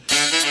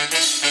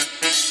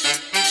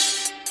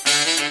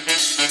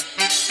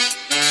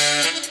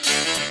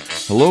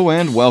Hello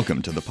and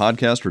welcome to the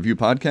Podcast Review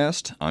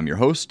Podcast. I'm your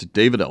host,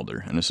 David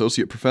Elder, an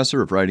associate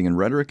professor of writing and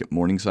rhetoric at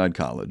Morningside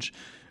College.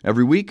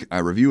 Every week, I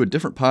review a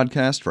different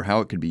podcast for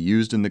how it could be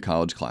used in the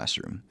college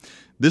classroom.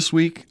 This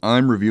week,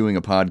 I'm reviewing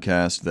a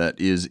podcast that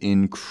is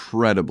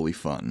incredibly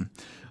fun.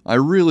 I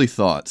really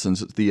thought, since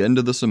it's the end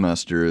of the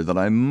semester, that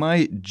I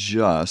might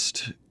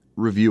just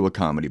review a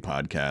comedy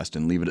podcast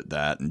and leave it at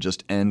that and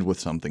just end with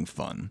something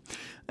fun.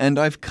 And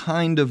I've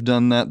kind of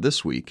done that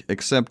this week,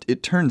 except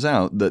it turns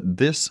out that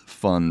this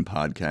fun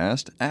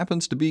podcast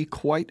happens to be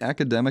quite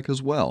academic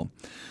as well.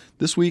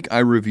 This week I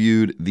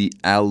reviewed The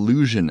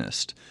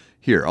Allusionist.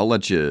 Here, I'll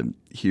let you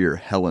hear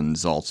Helen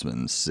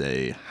Zaltzman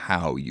say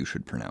how you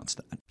should pronounce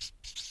that.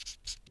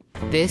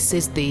 This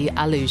is The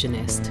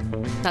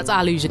Allusionist. That's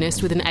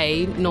Allusionist with an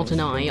A, not an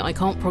I. I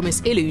can't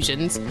promise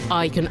illusions.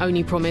 I can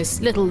only promise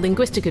little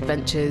linguistic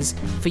adventures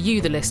for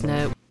you, the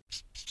listener.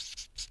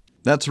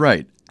 That's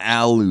right,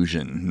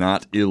 allusion,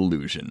 not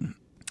illusion.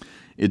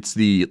 It's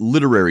the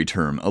literary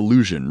term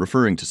allusion,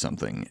 referring to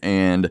something,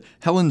 and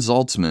Helen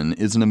Zaltzman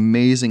is an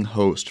amazing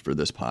host for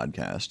this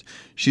podcast.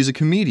 She's a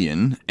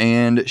comedian,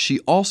 and she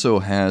also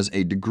has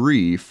a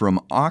degree from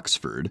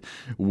Oxford,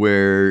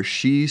 where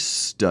she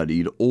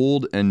studied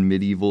Old and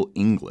Medieval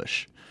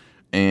English.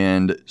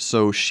 And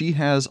so she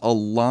has a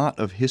lot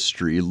of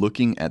history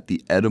looking at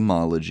the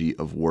etymology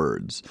of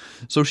words.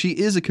 So she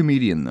is a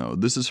comedian, though.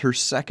 This is her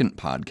second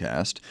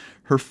podcast.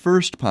 Her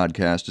first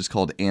podcast is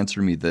called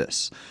Answer Me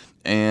This.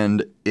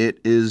 And it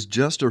is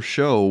just a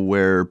show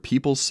where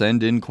people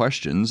send in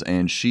questions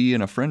and she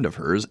and a friend of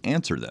hers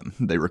answer them.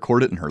 They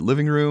record it in her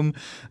living room,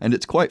 and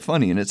it's quite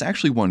funny, and it's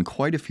actually won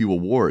quite a few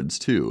awards,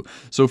 too.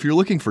 So if you're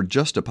looking for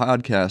just a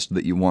podcast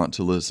that you want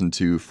to listen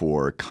to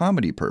for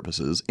comedy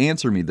purposes,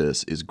 Answer Me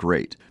This is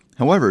great.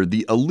 However,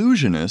 The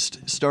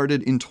Allusionist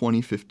started in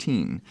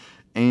 2015.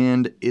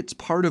 And it's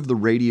part of the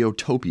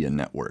Radiotopia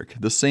network,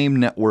 the same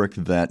network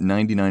that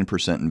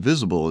 99%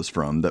 Invisible is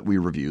from that we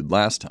reviewed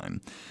last time.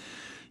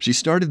 She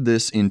started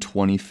this in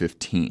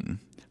 2015.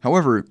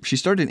 However, she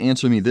started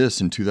Answer Me This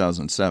in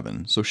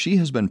 2007, so she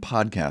has been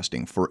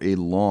podcasting for a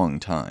long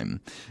time.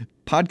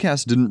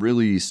 Podcasts didn't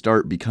really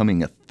start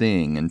becoming a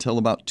thing until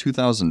about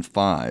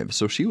 2005,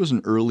 so she was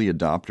an early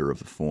adopter of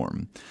the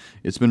form.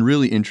 It's been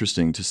really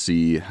interesting to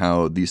see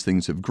how these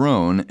things have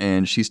grown,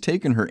 and she's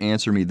taken her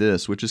Answer Me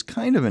This, which is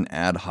kind of an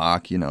ad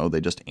hoc,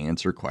 they just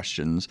answer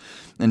questions,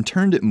 and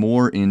turned it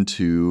more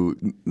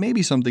into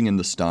maybe something in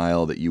the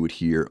style that you would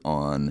hear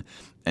on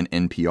an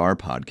NPR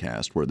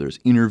podcast where there's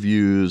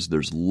interviews,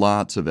 there's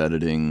lots of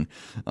editing,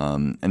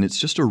 and it's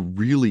just a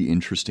really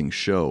interesting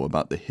show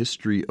about the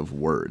history of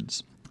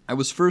words. I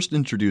was first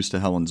introduced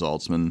to Helen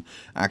Zaltzman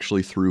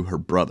actually through her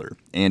brother,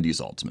 Andy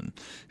Zaltzman,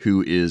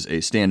 who is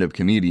a stand-up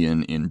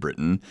comedian in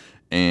Britain,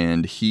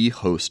 and he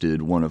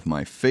hosted one of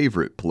my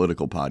favorite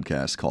political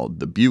podcasts called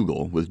The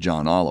Bugle with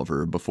John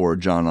Oliver before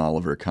John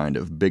Oliver kind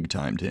of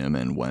big-timed him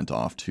and went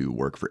off to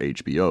work for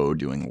HBO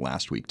doing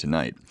Last Week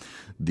Tonight.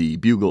 The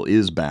Bugle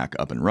is back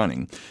up and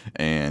running,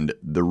 and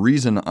the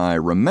reason I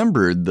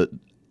remembered that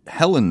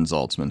Helen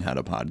Zaltzman had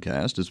a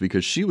podcast is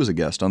because she was a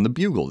guest on The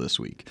Bugle this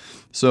week.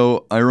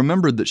 So I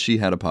remembered that she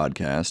had a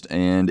podcast,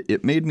 and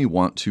it made me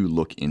want to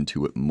look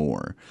into it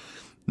more.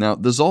 Now,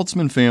 the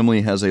Zaltzman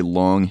family has a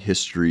long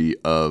history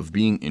of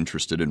being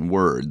interested in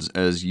words,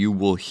 as you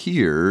will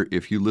hear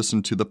if you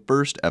listen to the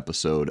first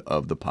episode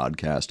of the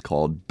podcast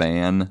called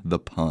Ban the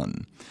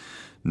Pun.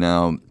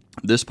 Now,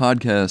 this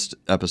podcast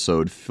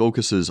episode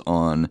focuses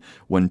on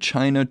when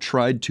China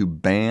tried to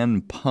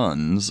ban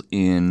puns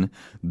in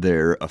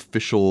their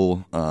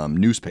official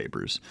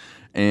newspapers.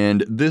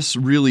 And this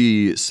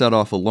really set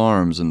off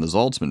alarms in the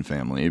Zaltzman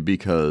family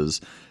because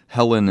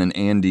Helen and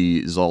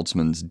Andy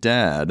Zaltzman's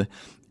dad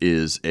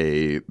is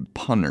a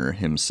punner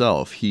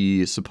himself.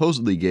 He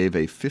supposedly gave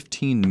a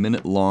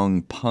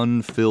 15-minute-long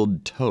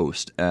pun-filled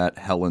toast at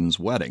Helen's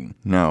wedding.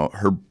 Now,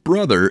 her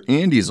brother,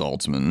 Andy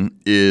Zaltzman,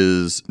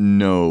 is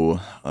no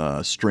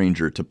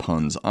stranger to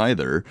puns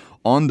either.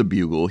 On The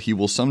Bugle, he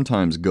will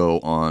sometimes go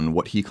on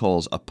what he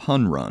calls a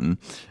pun run,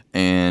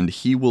 and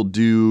he will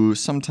do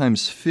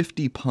sometimes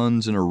 50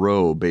 puns in a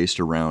row based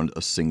around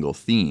a single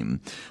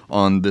theme.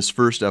 On this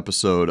first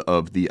episode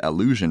of The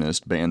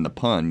Allusionist, Ban the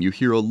Pun, you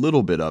hear a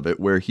little bit of it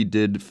where he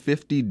did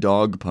 50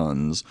 dog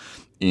puns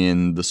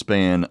in the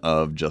span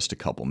of just a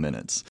couple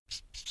minutes.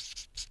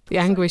 The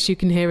anguish you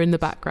can hear in the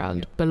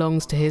background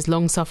belongs to his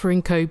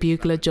long-suffering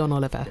co-bugler, John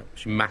Oliver.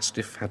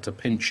 Mastiff had to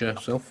pinch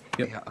herself.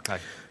 Yep. Yeah, okay.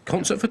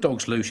 Concert for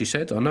dogs, Lou, she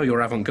said. I know you're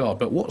avant-garde,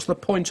 but what's the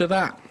point of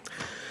that?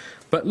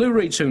 But Lou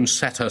Reed soon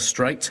set her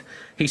straight.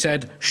 He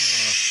said,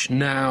 "Shh,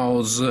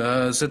 now's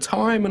a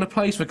time and a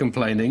place for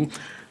complaining.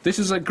 This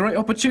is a great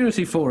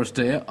opportunity for us,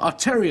 dear. I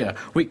tell you,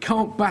 we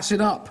can't bass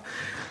it up.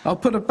 I'll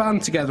put a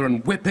band together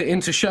and whip it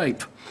into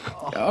shape."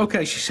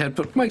 OK, she said,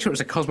 but make sure it's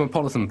a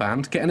cosmopolitan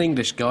band. Get an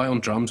English guy on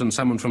drums and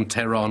someone from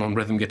Tehran on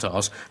rhythm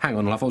guitars. Hang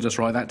on, love, I'll just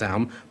write that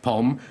down.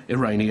 Pom,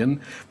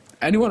 Iranian.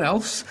 Anyone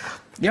else?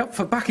 Yep,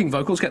 for backing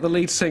vocals, get the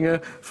lead singer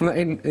from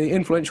the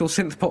influential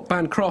synth-pop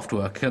band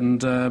Kraftwerk,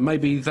 and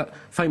maybe that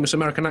famous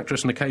American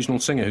actress and occasional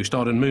singer who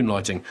starred in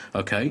Moonlighting.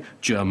 OK,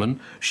 German,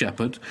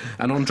 Shepherd.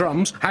 And on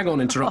drums, hang on,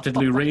 interrupted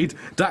Lou Reed,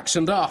 Dax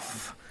and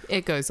Duff.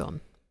 It goes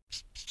on.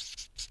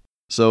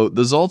 So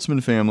the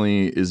Zaltzman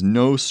family is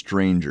no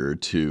stranger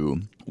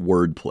to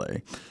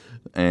wordplay,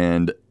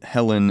 and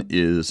Helen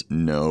is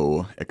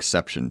no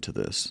exception to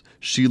this.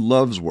 She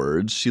loves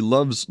words, she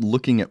loves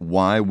looking at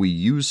why we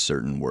use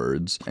certain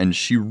words, and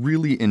she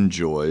really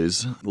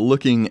enjoys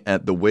looking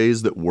at the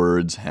ways that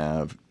words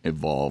have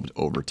evolved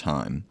over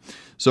time.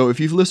 So if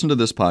you've listened to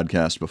this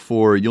podcast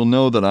before, you'll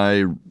know that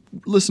I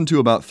listen to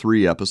about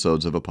 3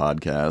 episodes of a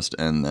podcast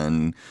and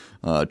then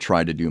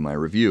try to do my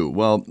review.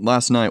 Well,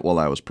 last night while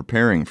I was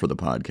preparing for the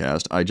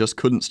podcast, I just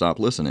couldn't stop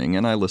listening,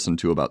 and I listened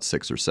to about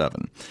 6 or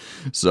 7.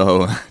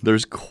 So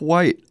there's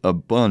quite a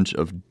bunch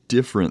of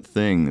different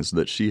things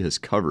that she has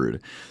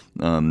covered.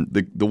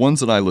 The ones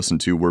that I listened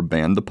to were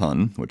Ban the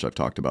Pun, which I've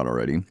talked about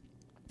already.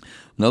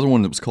 Another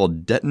one that was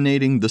called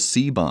Detonating the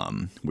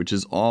C-Bomb, which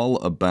is all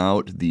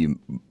about the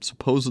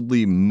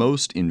supposedly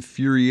most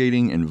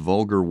infuriating and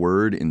vulgar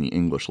word in the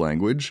English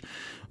language,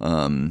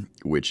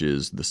 which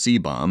is the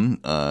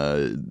C-bomb.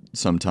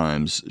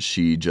 Sometimes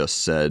she just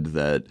said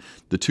that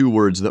the 2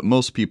 words that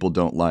most people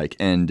don't like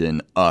end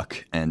in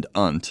uck and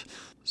unt.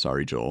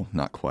 Sorry, Joel,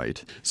 not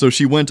quite. So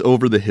she went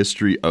over the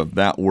history of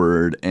that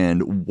word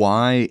and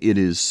why it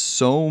is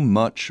so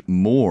much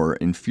more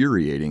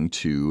infuriating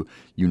to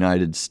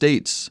United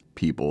States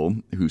people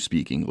who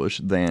speak English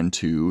than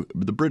to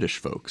the British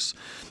folks.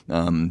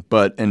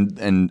 But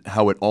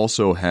how it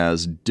also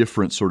has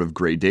different sort of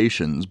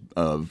gradations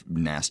of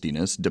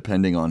nastiness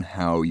depending on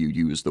how you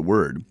use the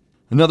word.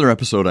 Another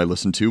episode I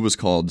listened to was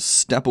called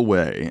Step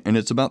Away, and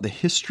it's about the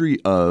history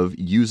of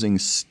using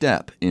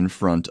step in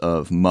front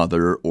of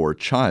mother or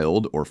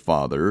child or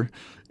father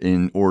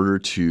in order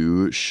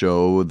to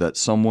show that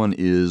someone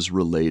is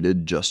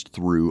related just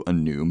through a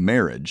new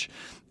marriage.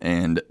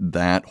 And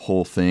that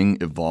whole thing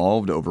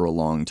evolved over a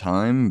long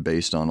time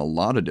based on a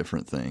lot of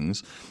different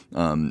things.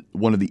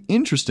 One of the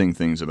interesting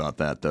things about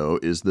that, though,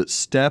 is that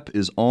step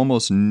is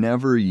almost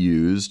never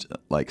used,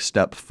 like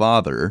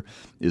stepfather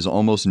is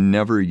almost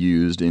never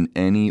used in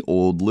any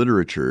old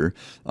literature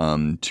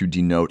to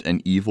denote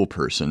an evil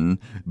person,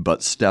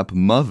 but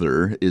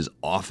stepmother is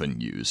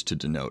often used to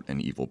denote an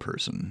evil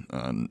person.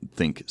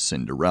 Think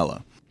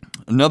Cinderella.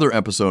 Another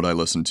episode I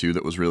listened to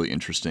that was really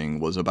interesting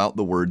was about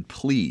the word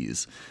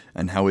please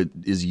and how it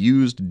is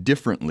used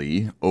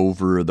differently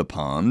over the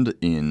pond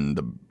in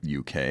the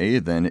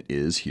UK than it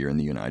is here in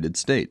the United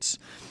States.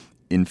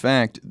 In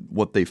fact,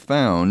 what they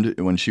found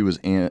when she was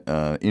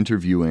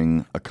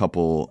interviewing a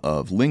couple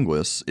of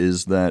linguists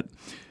is that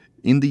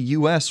in the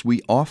US,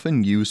 we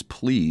often use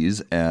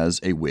please as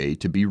a way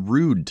to be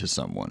rude to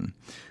someone.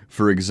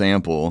 For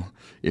example,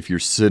 if you're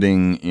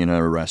sitting in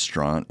a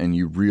restaurant and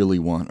you really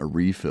want a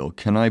refill,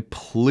 can I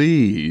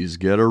please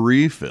get a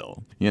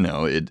refill? You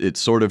know, it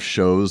sort of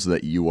shows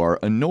that you are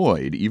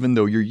annoyed, even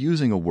though you're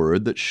using a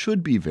word that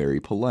should be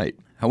very polite.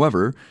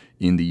 However,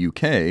 in the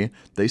UK,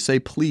 they say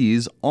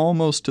please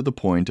almost to the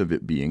point of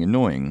it being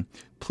annoying.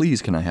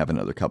 Please, can I have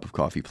another cup of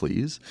coffee,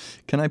 please?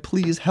 Can I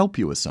please help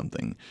you with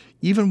something?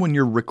 Even when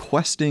you're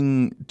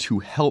requesting to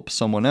help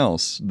someone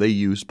else, they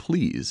use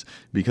please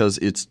because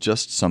it's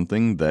just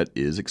something that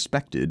is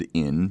expected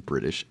in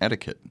British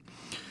etiquette.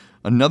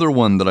 Another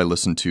one that I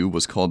listened to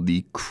was called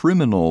The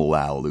Criminal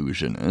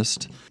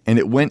Allusionist, and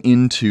it went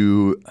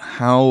into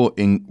how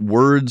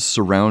words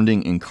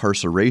surrounding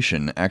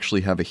incarceration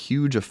actually have a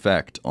huge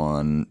effect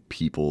on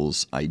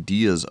people's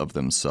ideas of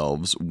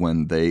themselves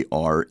when they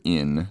are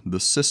in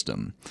the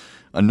system.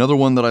 Another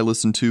one that I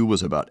listened to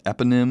was about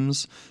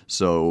eponyms.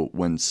 So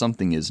when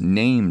something is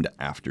named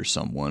after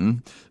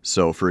someone,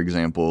 so for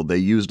example, they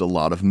used a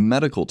lot of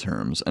medical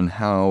terms and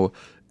how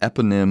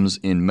eponyms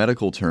in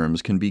medical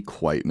terms can be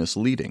quite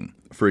misleading.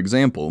 For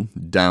example,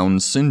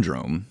 Down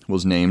syndrome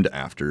was named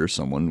after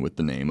someone with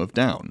the name of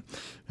Down.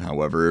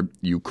 However,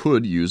 you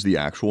could use the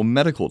actual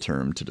medical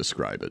term to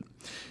describe it.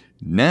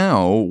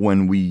 Now,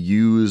 when we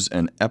use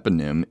an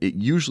eponym, it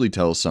usually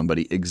tells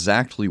somebody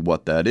exactly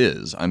what that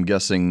is. I'm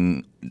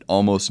guessing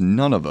almost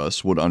none of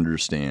us would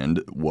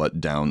understand what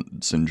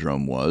Down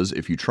syndrome was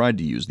if you tried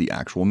to use the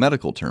actual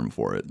medical term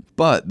for it.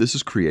 But this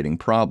is creating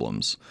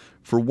problems.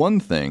 For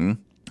one thing,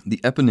 the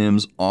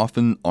eponyms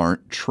often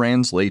aren't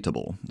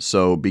translatable.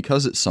 So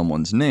because it's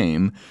someone's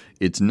name,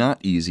 it's not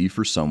easy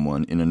for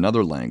someone in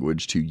another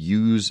language to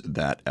use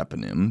that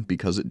eponym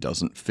because it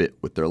doesn't fit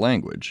with their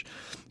language.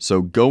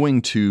 So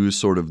going to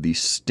sort of the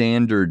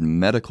standard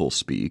medical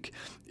speak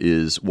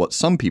is what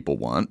some people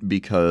want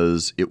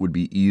because it would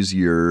be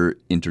easier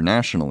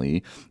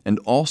internationally and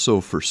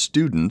also for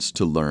students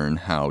to learn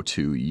how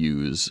to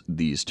use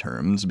these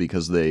terms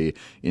because they,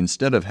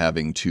 instead of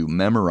having to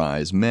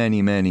memorize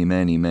many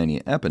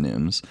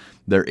eponyms,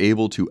 they're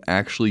able to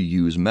actually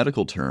use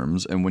medical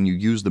terms, and when you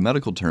use the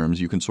medical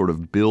terms, you can sort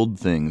of build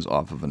things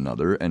off of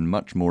another and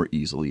much more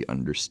easily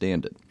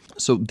understand it.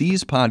 So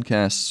these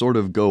podcasts sort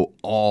of go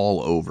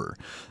all over.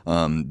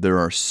 There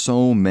are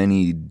so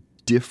many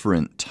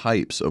different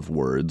types of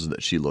words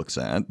that she looks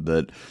at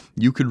that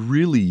you could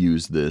really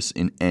use this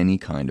in any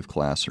kind of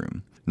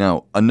classroom.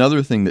 Now,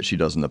 another thing that she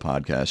does in the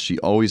podcast, she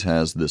always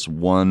has this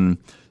one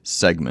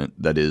segment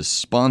that is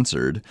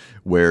sponsored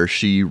where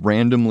she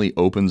randomly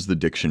opens the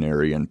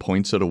dictionary and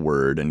points at a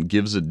word and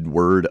gives a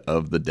word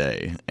of the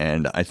day.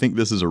 And I think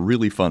this is a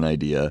really fun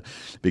idea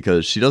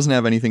because she doesn't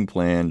have anything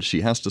planned.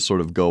 She has to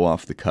sort of go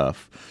off the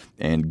cuff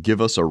and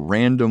give us a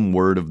random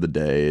word of the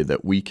day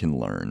that we can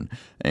learn.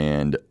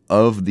 And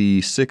of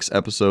the 6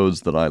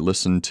 episodes that I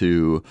listened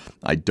to,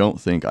 I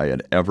don't think I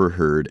had ever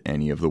heard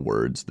any of the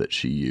words that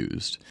she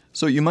used.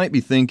 So you might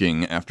be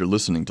thinking, after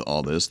listening to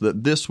all this,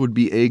 that this would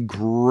be a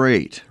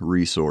great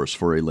resource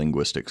for a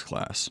linguistics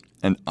class.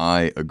 And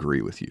I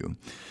agree with you.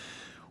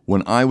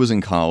 When I was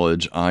in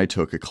college, I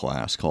took a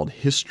class called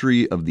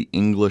History of the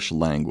English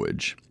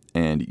Language.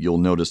 And you'll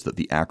notice that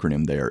the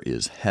acronym there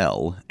is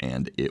HELL,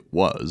 and it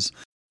was.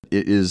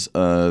 It is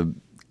a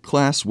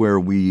class where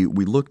we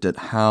looked at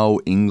how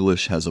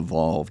English has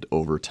evolved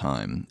over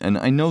time. And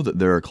I know that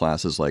there are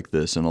classes like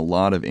this in a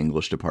lot of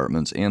English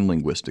departments and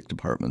linguistic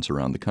departments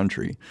around the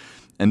country.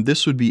 And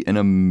this would be an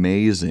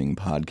amazing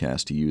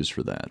podcast to use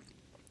for that.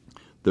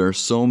 There are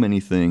so many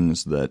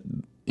things that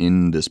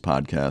in this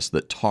podcast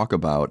that talk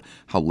about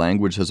how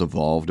language has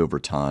evolved over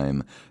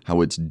time,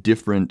 how it's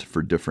different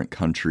for different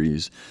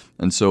countries.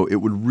 And so it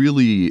would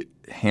really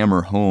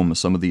hammer home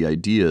some of the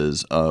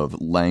ideas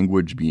of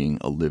language being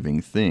a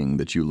living thing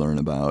that you learn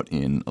about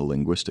in a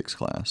linguistics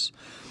class.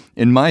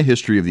 In my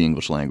History of the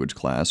English Language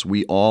class,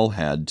 we all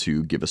had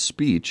to give a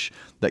speech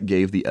that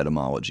gave the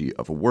etymology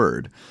of a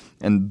word.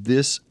 And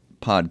this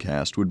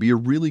podcast would be a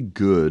really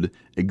good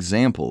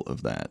example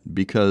of that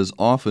because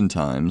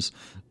oftentimes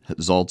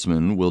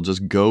Zaltzman will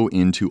just go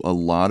into a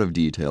lot of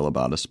detail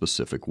about a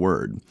specific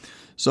word.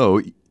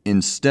 So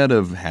instead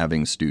of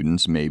having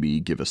students maybe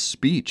give a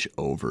speech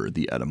over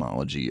the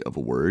etymology of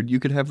a word, you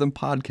could have them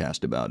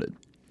podcast about it,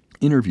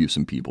 interview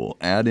some people,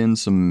 add in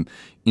some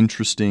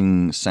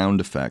interesting sound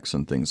effects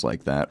and things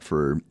like that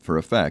for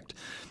effect.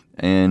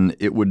 And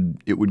it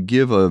would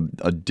give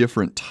a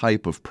different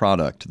type of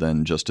product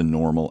than just a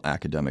normal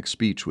academic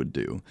speech would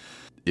do.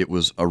 It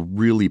was a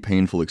really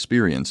painful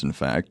experience, in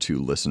fact,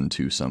 to listen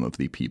to some of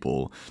the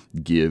people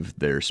give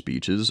their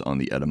speeches on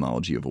the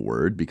etymology of a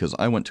word, because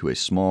I went to a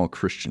small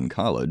Christian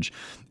college,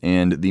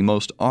 and the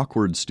most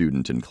awkward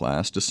student in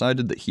class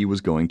decided that he was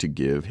going to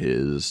give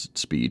his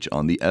speech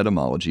on the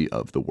etymology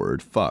of the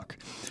word fuck.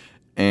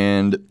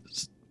 And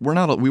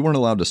we weren't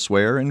allowed to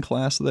swear in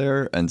class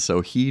there, and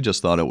so he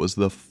just thought it was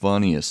the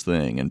funniest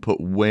thing and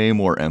put way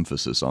more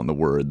emphasis on the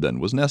word than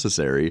was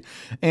necessary,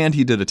 and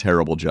he did a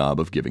terrible job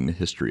of giving the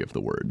history of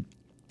the word.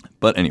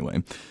 But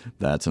anyway,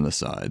 that's an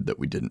aside that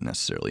we didn't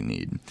necessarily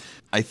need.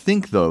 I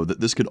think, though, that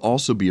this could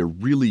also be a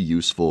really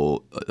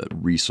useful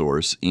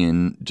resource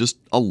in just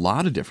a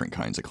lot of different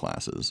kinds of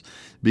classes,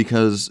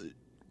 because,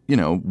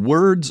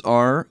 words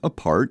are a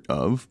part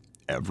of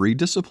every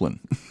discipline,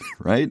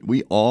 right?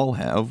 We all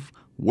have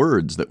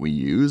words that we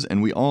use,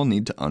 and we all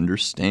need to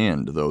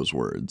understand those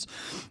words.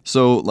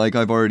 So, like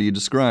I've already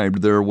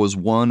described, there was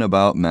one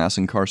about mass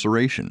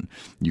incarceration.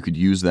 You could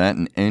use that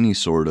in any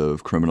sort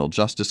of criminal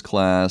justice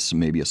class,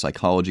 maybe a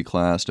psychology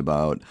class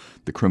about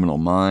the criminal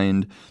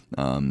mind.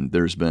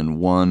 There's been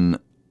one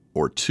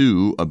or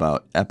two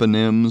about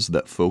eponyms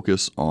that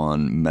focus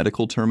on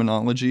medical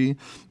terminology,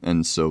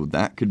 and so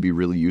that could be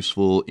really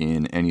useful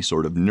in any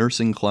sort of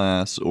nursing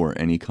class or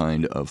any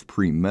kind of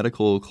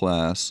pre-medical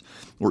class,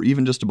 or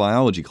even just a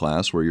biology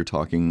class where you're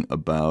talking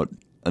about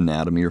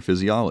anatomy or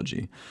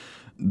physiology.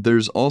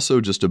 There's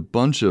also just a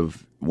bunch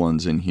of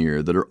ones in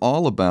here that are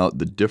all about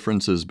the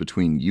differences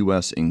between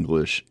U.S.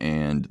 English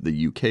and the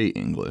U.K.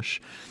 English.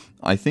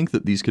 I think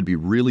that these could be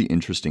really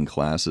interesting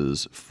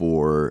classes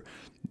for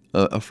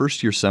a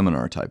first-year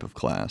seminar type of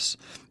class,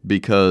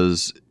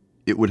 because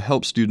it would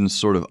help students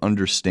sort of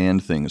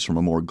understand things from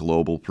a more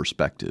global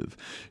perspective,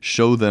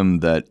 show them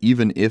that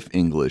even if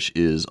English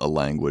is a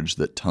language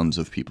that tons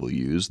of people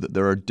use, that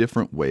there are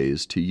different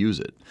ways to use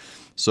it.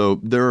 So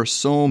there are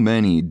so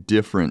many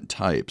different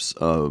types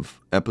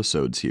of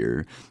episodes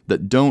here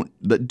that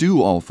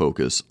do all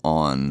focus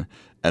on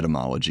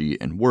etymology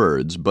and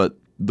words, but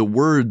the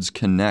words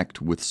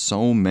connect with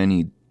so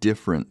many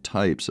different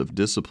types of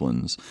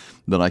disciplines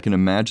that I can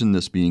imagine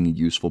this being a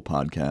useful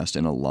podcast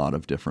in a lot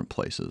of different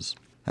places.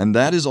 And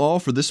that is all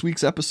for this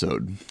week's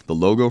episode. The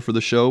logo for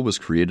the show was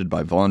created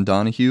by Vaughn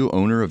Donahue,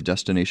 owner of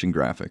Destination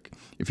Graphic.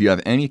 If you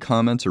have any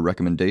comments or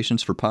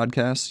recommendations for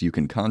podcasts, you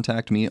can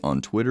contact me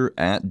on Twitter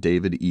at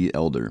David E.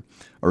 Elder.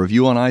 A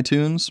review on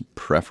iTunes,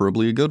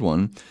 preferably a good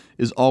one,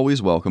 is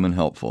always welcome and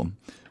helpful.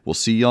 We'll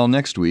see y'all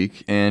next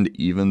week, and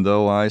even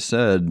though I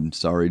said,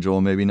 sorry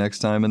Joel, maybe next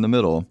time in the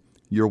middle,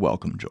 you're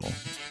welcome, Joel.